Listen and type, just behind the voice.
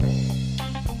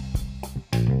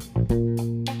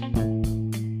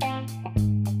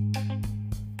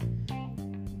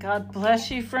God bless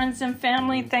you, friends and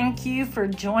family. Thank you for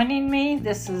joining me.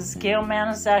 This is Gail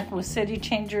Manizak with City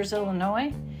Changers,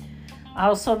 Illinois.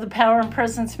 Also the Power and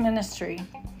Presence Ministry.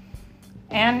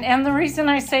 And the reason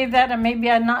I say that, and maybe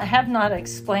I have not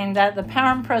explained that, the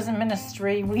Power and Presence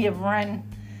Ministry we have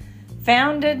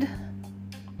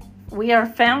we are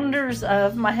founders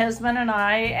of, my husband and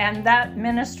I, and that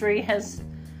ministry has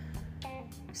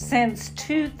since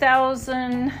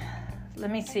 2007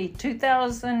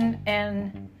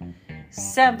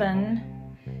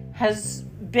 has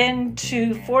been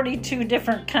to 42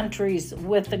 different countries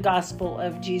with the gospel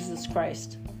of Jesus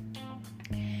Christ.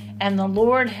 And the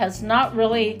Lord has not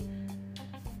really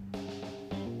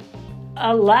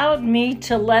allowed me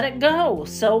to let it go.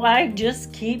 So I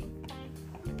just keep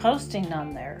posting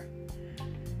on there.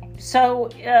 So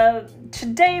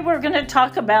today we're going to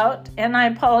talk about, and I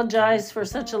apologize for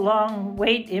such a long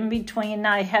wait in between.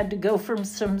 I had to go from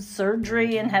some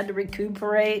surgery and had to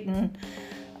recuperate, and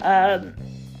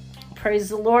praise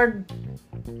the Lord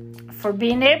for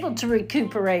being able to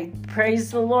recuperate. Praise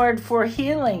the Lord for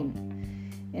healing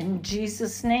in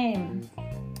Jesus' name.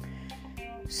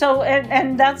 So,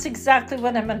 and that's exactly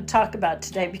what I'm going to talk about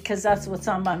today, because that's what's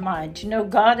on my mind. You know,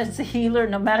 God is a healer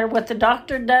no matter what the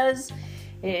doctor does.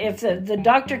 If the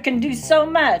doctor can do so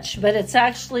much, but it's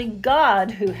actually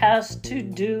God who has to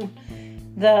do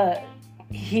the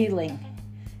healing.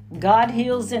 God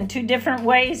heals in two different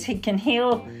ways. He can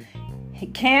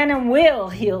and will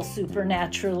heal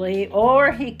supernaturally,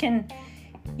 or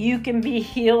you can be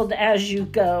healed as you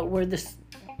go.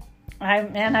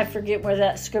 I forget where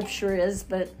that scripture is,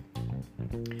 but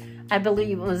I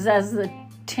believe it was as the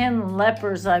 10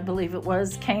 lepers,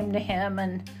 came to him,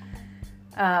 and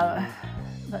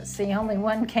let's see, only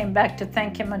one came back to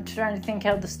thank him. I'm trying to think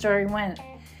how the story went,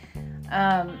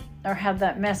 or how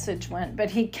that message went. But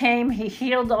he came, he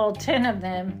healed all 10 of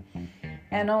them,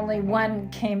 and only one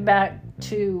came back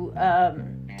to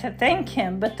thank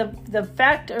him. But the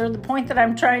fact, or the point that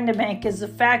I'm trying to make is, the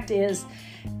fact is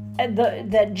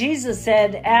that Jesus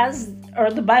said,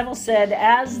 the Bible said,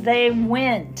 as they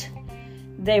went,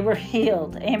 they were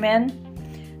healed. Amen.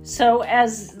 So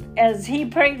as he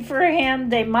prayed for him,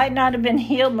 they might not have been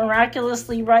healed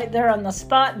miraculously right there on the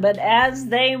spot, but as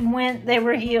they went, they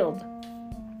were healed.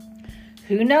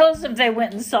 Who knows if they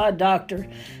went and saw a doctor?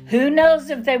 Who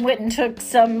knows if they went and took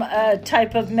some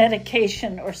type of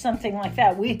medication or something like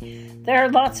that? There are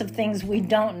lots of things we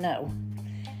don't know.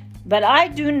 But I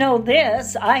do know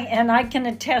this, I can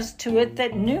attest to it,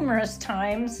 that numerous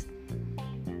times,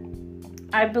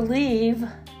 I believe,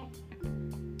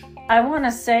 I want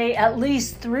to say at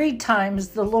least 3 times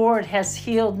the Lord has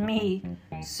healed me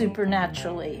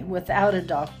supernaturally without a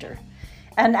doctor.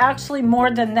 And actually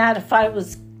more than that, if I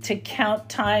was to count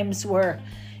times where,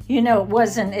 it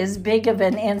wasn't as big of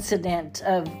an incident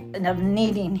of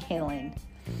needing healing.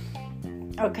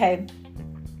 Okay,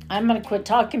 I'm going to quit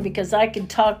talking, because I could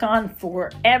talk on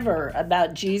forever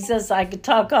about Jesus. I could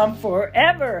talk on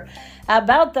forever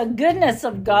about the goodness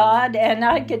of God, and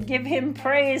I could give him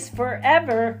praise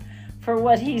forever for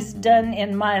what he's done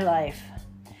in my life.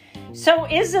 So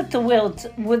is it the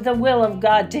will of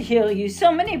God to heal you?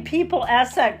 So many people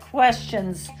ask that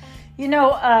questions.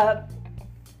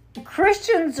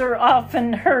 Christians are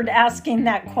often heard asking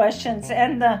that questions,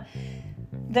 and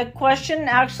the question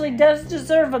actually does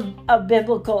deserve a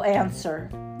biblical answer.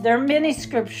 There are many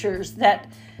scriptures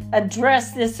that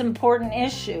address this important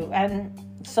issue. And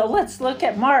so let's look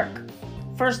at Mark.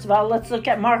 First of all, let's look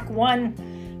at Mark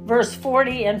 1, verse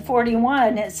 40 and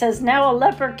 41. It says, now a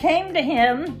leper came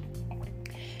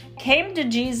to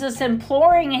Jesus,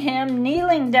 imploring him,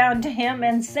 kneeling down to him,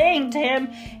 and saying to him,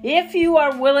 if you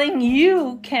are willing,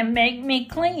 you can make me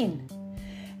clean.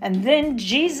 And then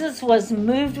Jesus was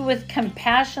moved with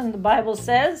compassion, the Bible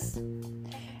says,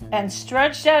 and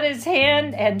stretched out his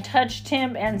hand and touched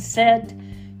him and said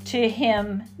to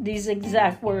him these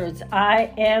exact words,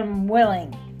 I am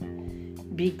willing,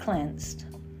 be cleansed.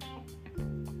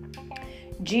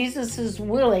 Jesus is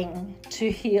willing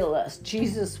to heal us.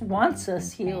 Jesus wants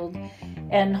us healed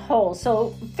and whole.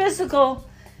 So physical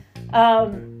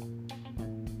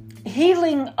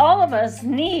healing, all of us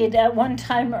need at one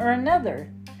time or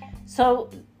another.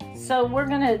 So we're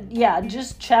going to,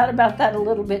 just chat about that a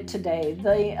little bit today.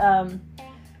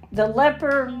 The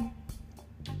leper,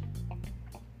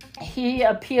 he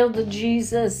appealed to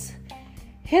Jesus.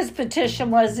 His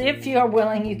petition was, if you are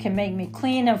willing, you can make me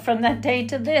clean. And from that day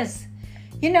to this,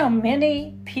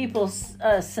 many people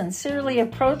sincerely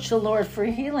approach the Lord for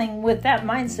healing with that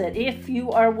mindset. If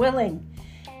you are willing,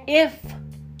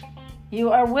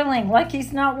 like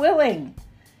he's not willing.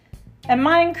 And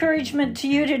my encouragement to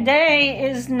you today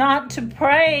is not to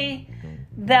pray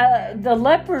the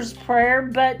leper's prayer,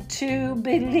 but to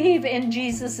believe in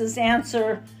Jesus'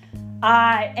 answer,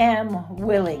 I am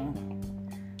willing.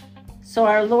 So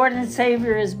our Lord and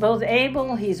Savior is both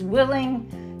able, He's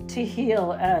willing to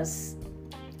heal us.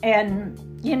 And,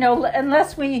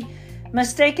 unless we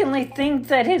mistakenly think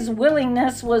that His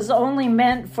willingness was only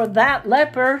meant for that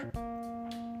leper,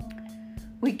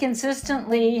 we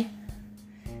consistently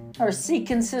see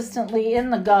consistently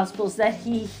in the Gospels that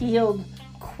He healed,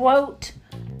 quote,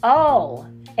 all,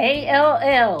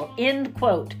 A-L-L, end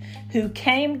quote, who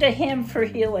came to Him for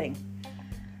healing.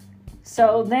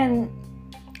 So then,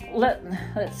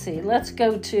 let's see, let's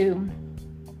go to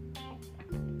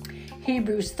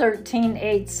Hebrews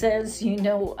 13:8 says,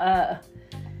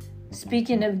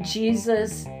 speaking of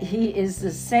Jesus, He is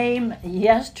the same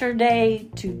yesterday,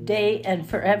 today, and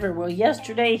forever. Well,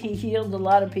 yesterday He healed a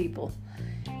lot of people.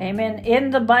 Amen.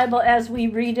 In the Bible, as we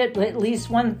read it, at least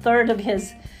 1/3 of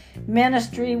His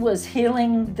ministry was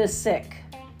healing the sick.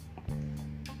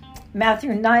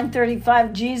 Matthew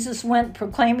 9:35, Jesus went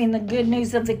proclaiming the good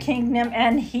news of the kingdom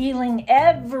and healing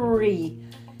every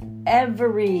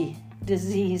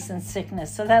disease and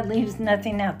sickness. So that leaves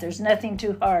nothing out. There's nothing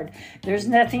too hard. There's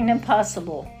nothing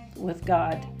impossible with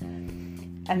God.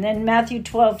 And then Matthew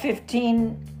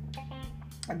 12:15,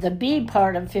 the B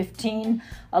part of 15,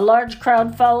 a large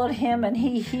crowd followed Him and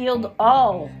He healed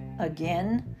all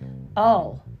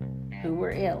who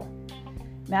were ill.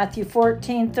 Matthew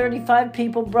 14:35,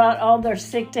 people brought all their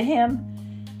sick to Him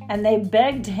and they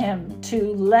begged Him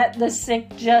to let the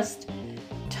sick just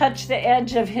touch the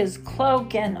edge of His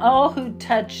cloak, and all who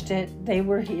touched it, they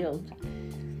were healed.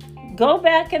 Go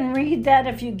back and read that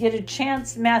if you get a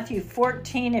chance. Matthew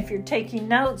 14, if you're taking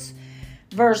notes,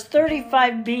 verse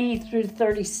 35b through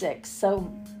 36. So,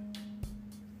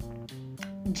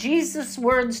 Jesus'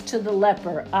 words to the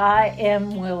leper, I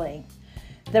am willing.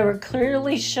 They were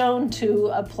clearly shown to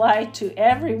apply to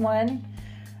everyone,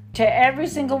 to every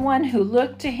single one who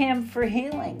looked to Him for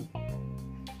healing.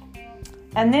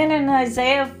 And then in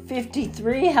Isaiah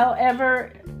 53,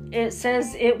 however, it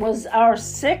says it was our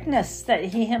sickness that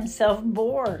He Himself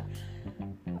bore.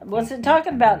 What's it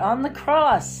talking about? On the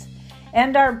cross.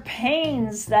 And our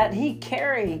pains that He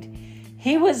carried.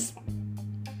 He was,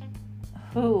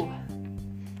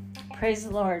 praise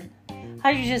the Lord.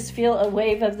 How you just feel a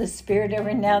wave of the Spirit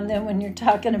every now and then when you're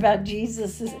talking about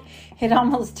Jesus. It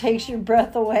almost takes your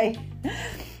breath away.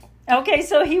 Okay,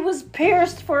 so He was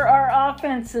pierced for our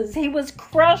offenses. He was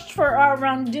crushed for our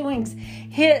wrongdoings.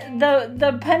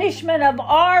 The punishment of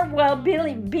our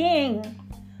well-being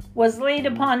was laid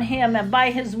upon Him, and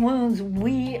by His wounds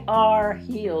we are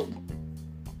healed.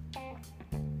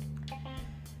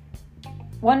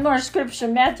 One more scripture,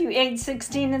 Matthew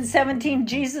 8:16 and 17.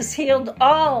 Jesus healed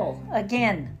all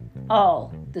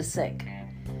the sick.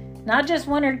 Not just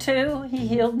one or two, He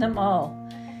healed them all.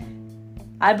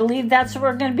 I believe that's what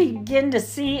we're going to begin to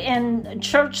see in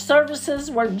church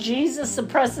services, where Jesus, the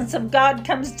presence of God,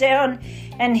 comes down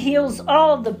and heals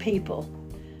all the people.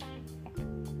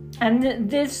 And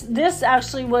this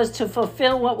actually was to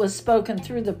fulfill what was spoken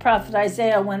through the prophet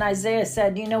Isaiah, when Isaiah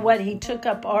said, you know what, He took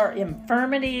up our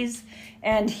infirmities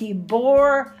and He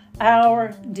bore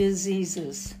our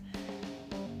diseases.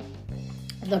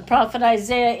 The prophet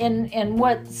Isaiah, in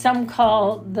what some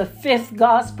call the fifth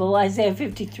gospel, Isaiah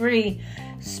 53,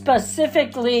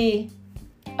 specifically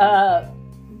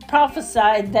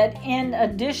prophesied that in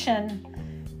addition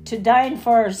to dying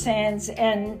for our sins,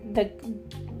 and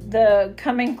the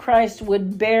coming Christ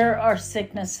would bear our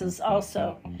sicknesses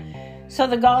also. So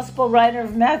the gospel writer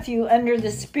of Matthew, under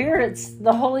the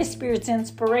Holy Spirit's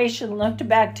inspiration, looked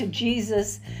back to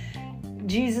Jesus,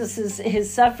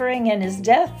 his suffering and His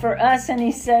death for us, and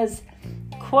he says,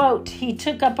 quote, He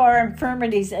took up our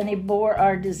infirmities and He bore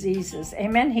our diseases.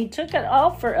 Amen. He took it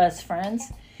all for us,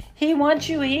 friends. He wants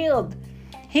you healed.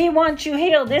 He wants you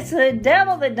healed. It's the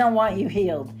devil that don't want you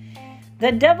healed.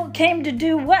 The devil came to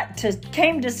do what?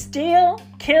 Came to steal,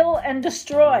 kill, and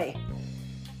destroy.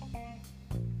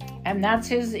 And that's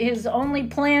his only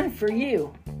plan for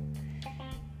you.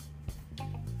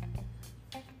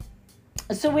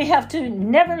 So we have to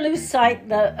never lose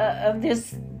sight of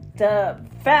the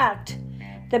fact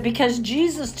that because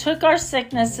Jesus took our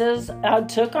sicknesses,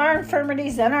 took our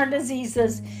infirmities and our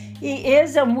diseases, He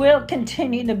is and will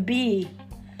continue to be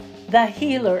the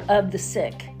healer of the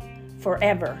sick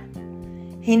forever.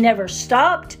 He never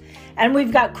stopped. And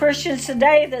we've got Christians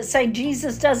today that say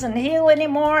Jesus doesn't heal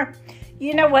anymore.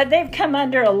 You know what? They've come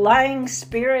under a lying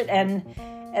spirit, and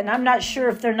I'm not sure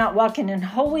if they're not walking in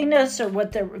holiness, or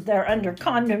what they're under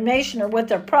condemnation, or what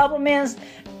their problem is.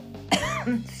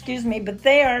 excuse me, but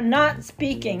they are not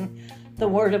speaking the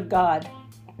word of God.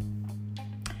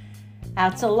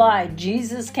 That's a lie.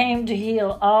 Jesus came to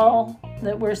heal all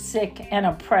that were sick and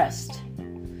oppressed.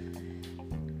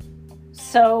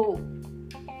 So,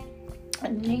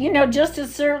 just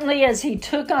as certainly as he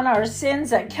took on our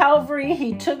sins at Calvary,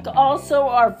 he took also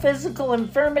our physical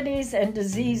infirmities and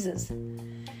diseases.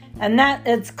 And that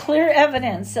it's clear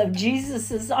evidence of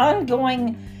Jesus'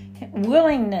 ongoing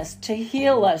willingness to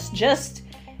heal us, just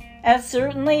as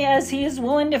certainly as he is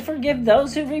willing to forgive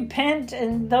those who repent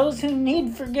and those who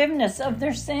need forgiveness of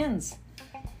their sins.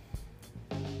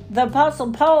 The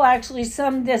Apostle Paul actually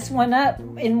summed this one up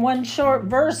in one short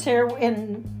verse here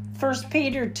in 1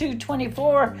 Peter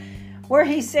 2:24, where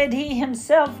he said he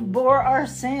himself bore our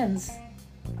sins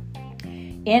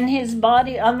in his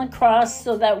body on the cross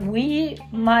so that we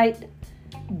might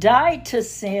die to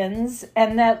sins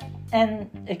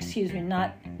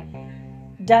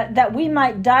that we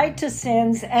might die to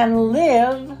sins and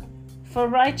live for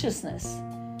righteousness.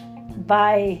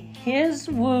 By his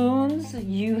wounds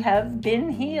you have been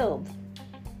healed.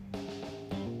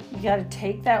 You got to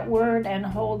take that word and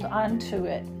hold on to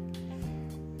it.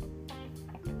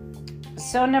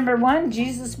 So number one,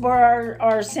 Jesus bore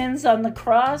our sins on the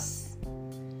cross.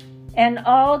 And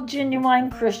all genuine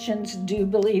Christians do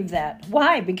believe that.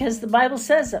 Why? Because the Bible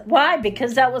says it. Why?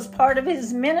 Because that was part of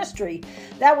his ministry.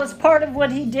 That was part of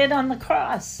what he did on the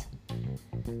cross.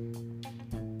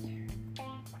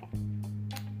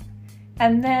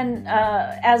 And then,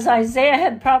 as Isaiah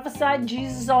had prophesied,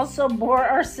 Jesus also bore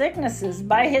our sicknesses.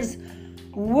 By his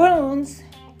wounds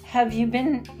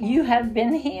you have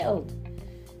been healed.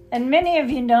 And many of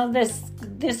you know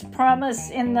this promise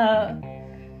in the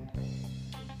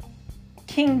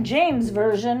King James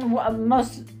Version.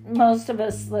 Most of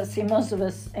us,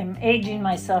 I'm aging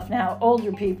myself now,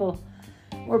 older people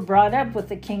were brought up with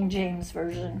the King James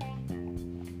Version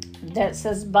that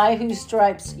says, by whose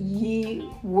stripes ye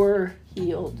were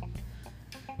healed.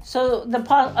 So the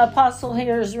apostle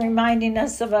here is reminding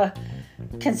us of a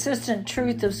consistent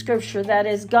truth of Scripture, that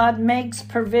is, God makes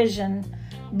provision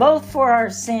both for our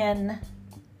sin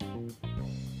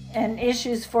and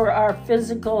issues for our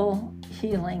physical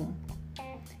healing.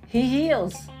 He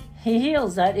heals.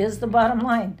 That is the bottom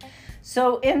line.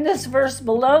 So in this verse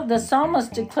below, the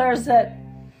psalmist declares that,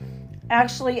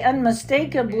 actually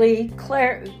unmistakably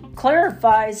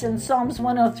clarifies in Psalms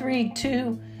 103,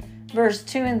 verse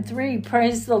 2 and 3,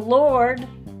 praise the Lord,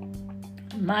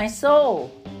 my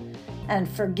soul, and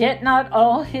forget not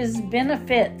all his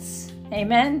benefits.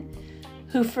 Amen.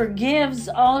 Who forgives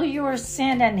all your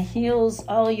sin and heals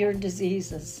all your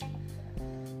diseases.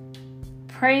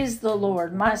 Praise the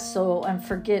Lord, my soul, and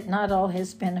forget not all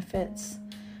his benefits.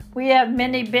 We have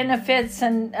many benefits,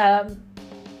 and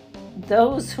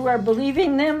those who are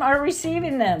believing them are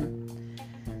receiving them.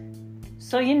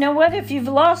 So you know what? If you've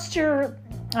lost your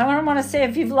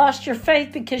faith,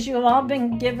 because you have all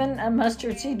been given a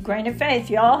mustard seed grain of faith.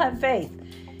 You all have faith.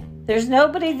 There's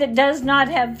nobody that does not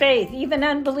have faith. Even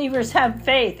unbelievers have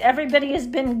faith. Everybody has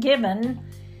been given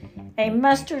a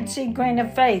mustard seed grain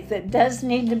of faith that does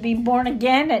need to be born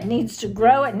again. It needs to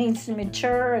grow. It needs to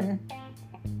mature, and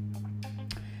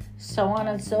so on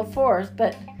and so forth.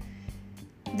 But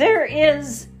there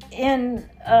is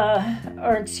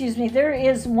there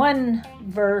is one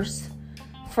verse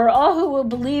for all who will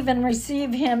believe and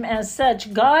receive him as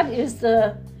such. God is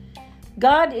the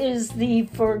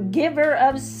forgiver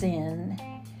of sin,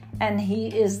 and he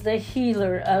is the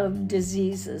healer of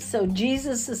diseases. So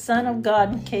Jesus, the Son of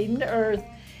God, came to earth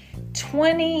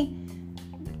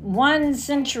 21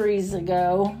 centuries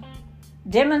ago,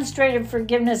 demonstrated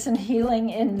forgiveness and healing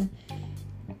in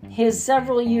his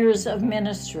several years of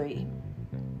ministry.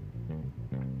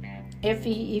 If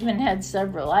he even had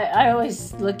several. I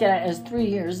always look at it as 3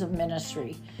 years of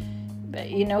ministry. But,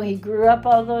 he grew up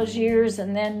all those years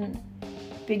and then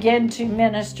began to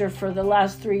minister for the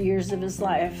last 3 years of his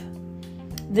life.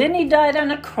 Then he died on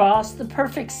a cross, the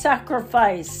perfect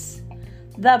sacrifice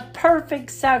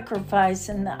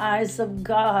in the eyes of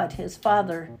God, his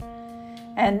Father.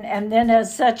 And then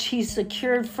as such, he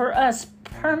secured for us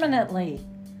permanently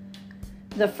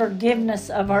the forgiveness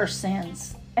of our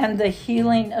sins and the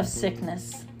healing of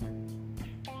sickness.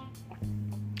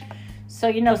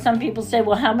 So, some people say,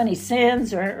 well, how many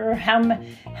sins or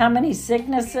how many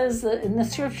sicknesses? And the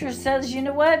scripture says, you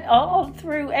know what? All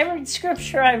through every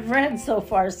scripture I've read so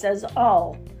far says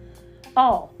all.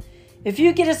 If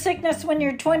you get a sickness when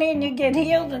you're 20 and you get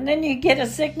healed, and then you get a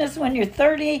sickness when you're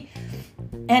 30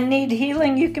 and need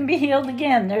healing, you can be healed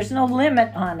again. There's no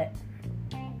limit on it.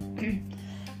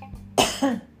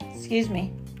 Excuse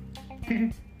me.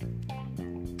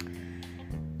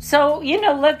 So,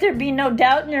 let there be no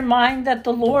doubt in your mind that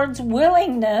the Lord's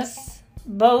willingness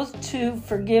both to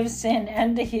forgive sin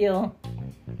and to heal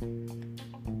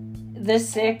the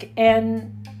sick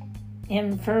and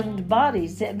infirmed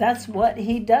bodies. That's what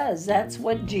he does. That's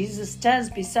what Jesus does.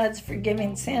 Besides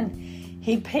forgiving sin,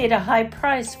 he paid a high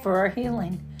price for our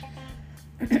healing.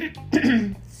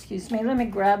 Excuse me. Let me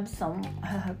grab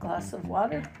a glass of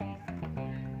water.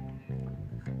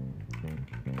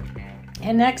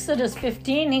 In Exodus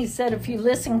 15, he said, if you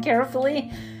listen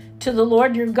carefully to the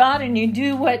Lord your God and you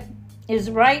do what is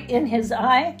right in his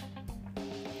eye,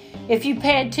 if you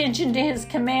pay attention to his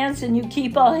commands and you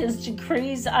keep all his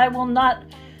decrees, I will not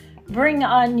bring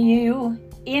on you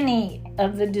any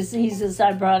of the diseases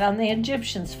I brought on the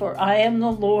Egyptians, for I am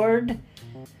the Lord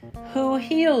who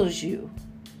heals you.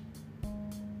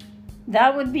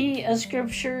 That would be a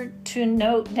scripture to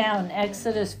note down,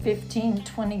 Exodus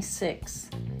 15:26.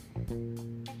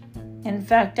 In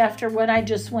fact, after what I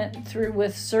just went through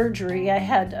with surgery, I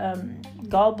had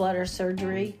gallbladder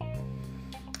surgery,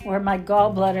 where my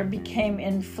gallbladder became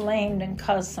inflamed and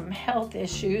caused some health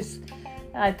issues.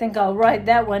 I think I'll write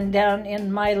that one down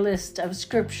in my list of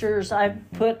scriptures I've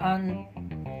put on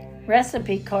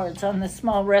recipe cards, on the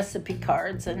small recipe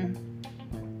cards. And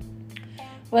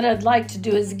what I'd like to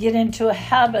do is get into a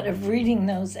habit of reading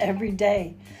those every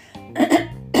day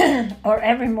or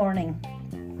every morning.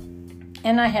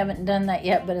 And I haven't done that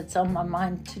yet, but it's on my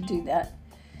mind to do that.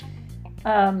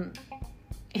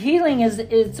 Healing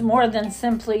is more than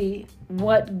simply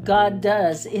what God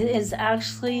does. It is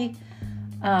actually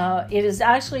a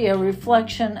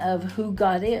reflection of who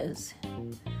God is.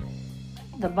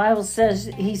 The Bible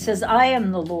says, he says, I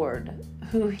am the Lord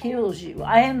who heals you.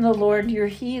 I am the Lord your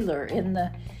healer in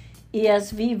the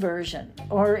ESV version.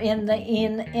 Or in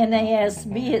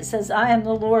NASB it says, I,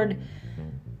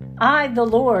 the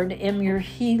Lord, am your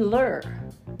healer.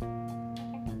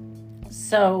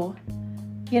 So,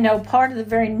 part of the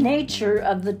very nature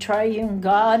of the triune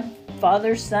God,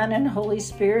 Father, Son, and Holy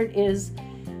Spirit, is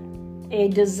a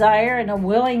desire and a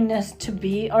willingness to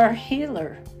be our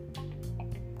healer.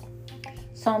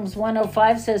 Psalms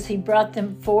 105 says he brought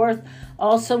them forth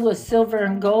also with silver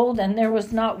and gold, and there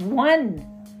was not one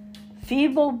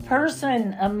feeble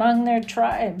person among their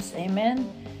tribes. Amen.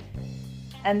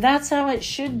 And that's how it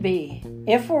should be.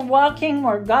 If we're walking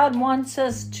where God wants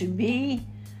us to be,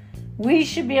 we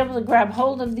should be able to grab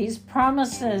hold of these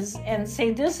promises and say,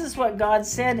 this is what God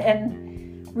said,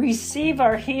 and receive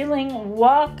our healing,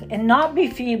 walk, and not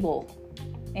be feeble.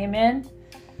 Amen.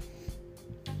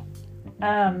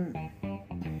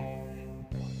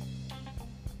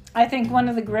 I think one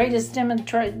of the greatest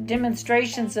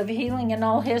demonstrations of healing in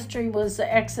all history was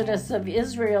the exodus of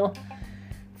Israel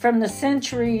from the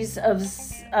centuries of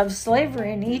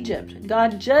slavery in Egypt.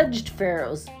 God judged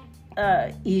Pharaoh's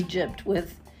Egypt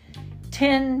with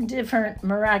 10 different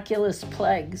miraculous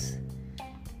plagues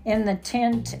in the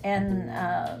tent, and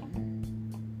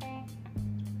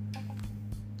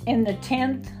in the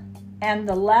 10th and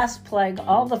the last plague,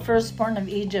 all the firstborn of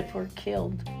Egypt were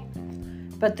killed.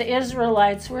 But the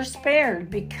Israelites were spared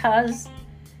because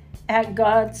at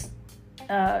God's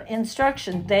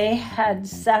instruction, they had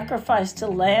sacrificed a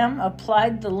lamb,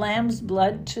 applied the lamb's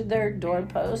blood to their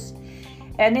doorposts,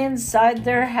 and inside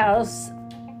their house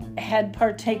had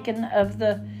partaken of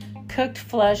the cooked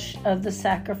flesh of the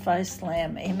sacrificed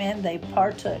lamb. Amen. They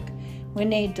partook. We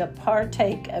need to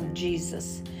partake of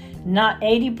Jesus. Not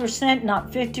 80%,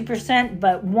 not 50%,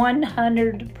 but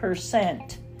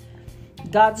 100%.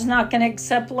 God's not going to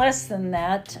accept less than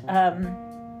that.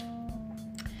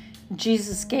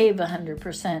 Jesus gave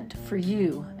 100% for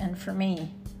you and for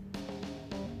me.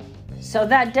 So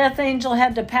that death angel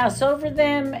had to pass over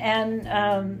them, and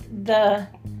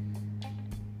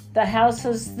the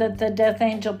houses that the death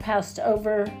angel passed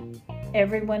over,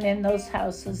 everyone in those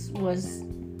houses was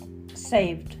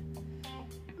saved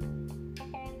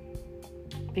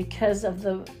because of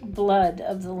the blood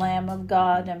of the Lamb of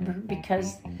God, and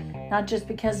not just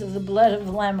because of the blood of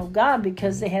the Lamb of God,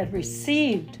 because they had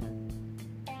received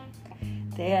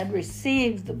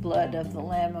the blood of the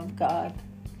Lamb of God.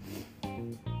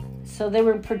 So they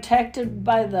were protected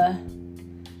by the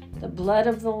blood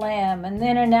of the Lamb. And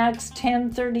then in Acts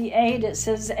 10:38 it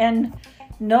says, and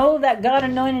know that God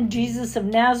anointed Jesus of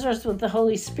Nazareth with the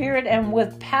Holy Spirit and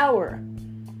with power.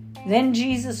 Then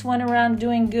Jesus went around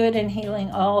doing good and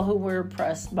healing all who were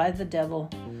oppressed by the devil,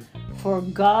 for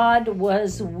God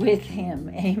was with him.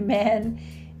 Amen.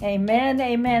 Amen,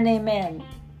 amen, amen.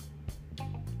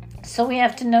 So we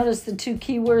have to notice the two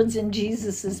key words in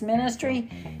Jesus' ministry: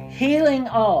 healing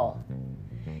all.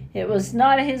 It was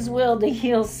not his will to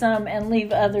heal some and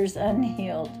leave others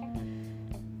unhealed.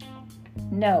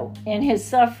 No, in his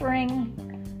suffering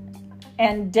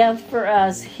and death for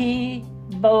us, he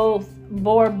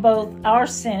bore both our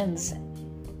sins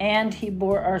and he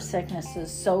bore our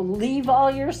sicknesses. So leave all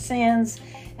your sins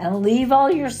and leave all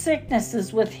your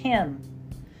sicknesses with him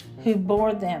who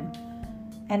bore them.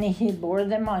 And he bore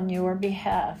them on your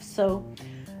behalf. So,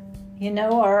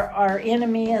 our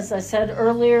enemy, as I said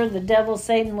earlier, the devil,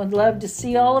 Satan, would love to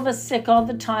see all of us sick all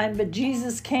the time, but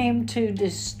Jesus came to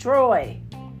destroy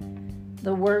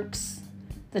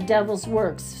the devil's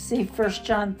works. See 1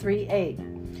 John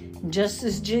 3:8. Just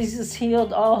as Jesus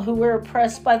healed all who were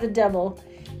oppressed by the devil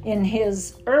in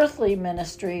his earthly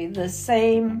ministry, the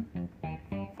same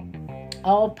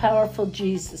all-powerful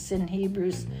Jesus in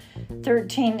Hebrews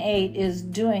 13:8 is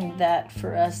doing that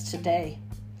for us today.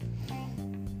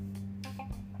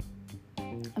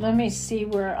 Let me see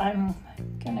where I'm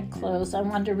going to close. I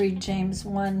want to read James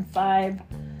 1:5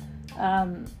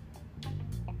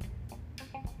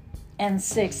 and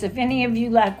 6. If any of you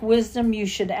lack wisdom, you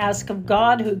should ask of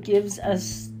God, who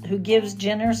gives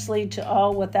generously to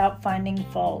all without finding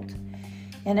fault,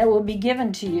 and it will be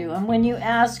given to you. And when you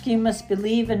ask, you must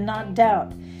believe and not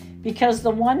doubt, because the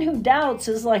one who doubts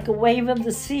is like a wave of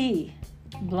the sea,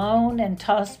 blown and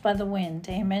tossed by the wind.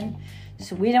 Amen.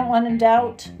 So we don't want to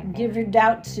doubt. Give your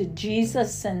doubt to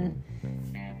Jesus and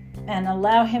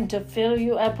allow him to fill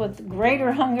you up with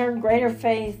greater hunger, greater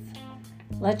faith.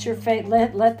 Let your faith,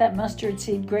 let that mustard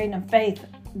seed grain of faith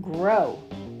grow.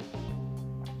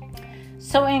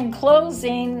 So in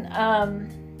closing,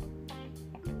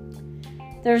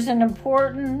 there's an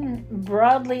important,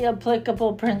 broadly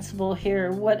applicable principle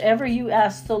here. Whatever you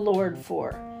ask the Lord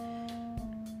for,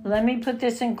 let me put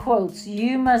this in quotes,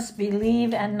 you must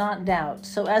believe and not doubt.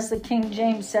 So as the King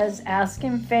James says, ask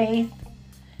in faith,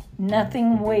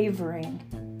 nothing wavering.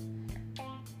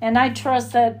 And I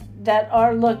trust that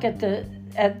our look at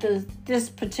this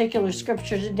particular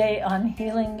scripture today on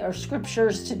healing, or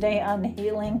scriptures today on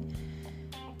healing,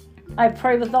 I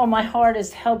pray with all my heart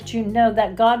has helped you know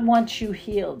that God wants you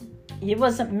healed. It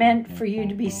wasn't meant for you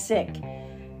to be sick.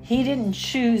 He didn't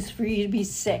choose for you to be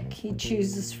sick. He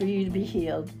chooses for you to be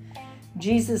healed.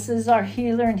 Jesus is our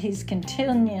healer, and he's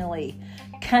continually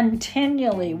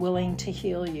willing to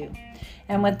heal you.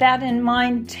 And with that in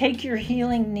mind, take your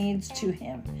healing needs to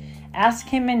him. Ask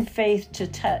him in faith to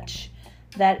touch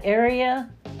that area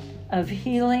of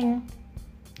healing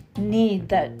need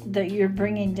that you're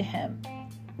bringing to him.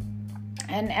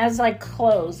 And as I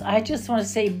close, I just want to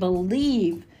say,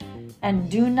 believe and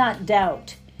do not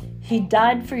doubt. He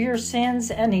died for your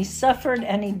sins, and he suffered,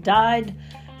 and he died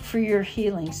for your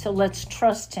healing. So let's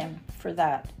trust him for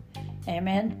that.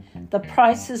 Amen. The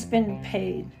price has been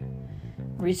paid.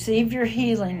 Receive your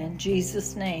healing in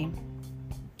Jesus' name.